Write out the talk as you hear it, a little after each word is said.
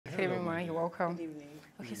Good evening, Ma. You're welcome. Good evening.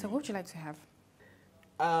 Okay, so what would you like to have?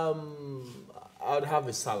 I'd have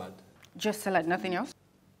a salad. Just salad, nothing else?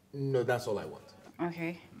 No, that's all I want.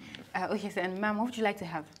 Okay. Okay, so, and ma'am, what would you like to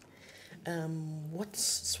have? What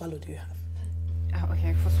swallow do you have?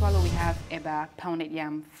 Okay, for swallow we have eba, pounded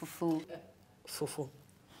yam, fufu. Fufu.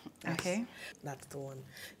 Okay. That's the one.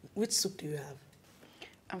 Which soup do you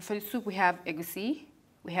have? For the soup we have egusi,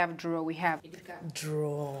 we have draw, we have...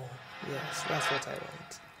 Draw. Yes, that's what I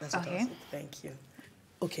want. That's what I want. Thank you.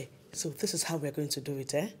 Okay, so this is how we're going to do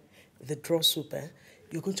it, eh? The draw soup, eh?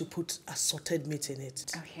 You're going to put assorted meat in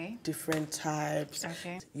it. Okay. Different types.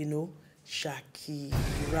 Okay. You know, shaki,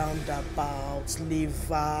 roundabouts,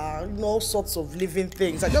 liver, all sorts of living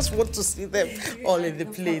things. I just want to see them all in the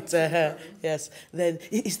plate. Yes. Then,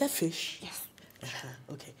 is that fish? Yes.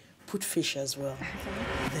 Okay. Put fish as well.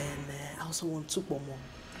 Then I also want tupomo.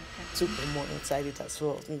 Tupomo inside it as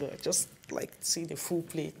well. You know, just like see the full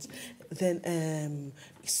plate. Then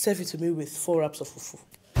serve it to me with 4 wraps of fufu.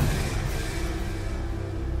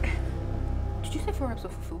 Did you say 4 wraps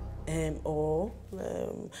of fufu?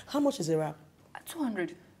 How much is a wrap?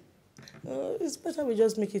 200. It's better we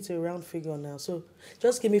just make it a round figure now. So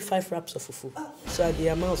just give me 5 wraps of fufu. So the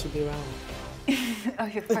amount will be round.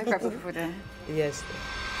 Okay, 5 wraps of fufu then. Yes.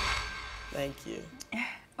 Thank you.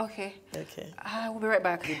 Okay. Okay. I will be right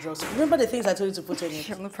back. Remember the things I told you to put in it?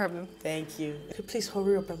 Sure, no problem. Thank you. Please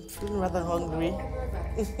hurry up. I'm feeling rather hungry.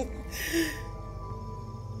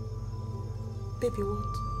 Baby,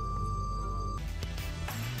 what?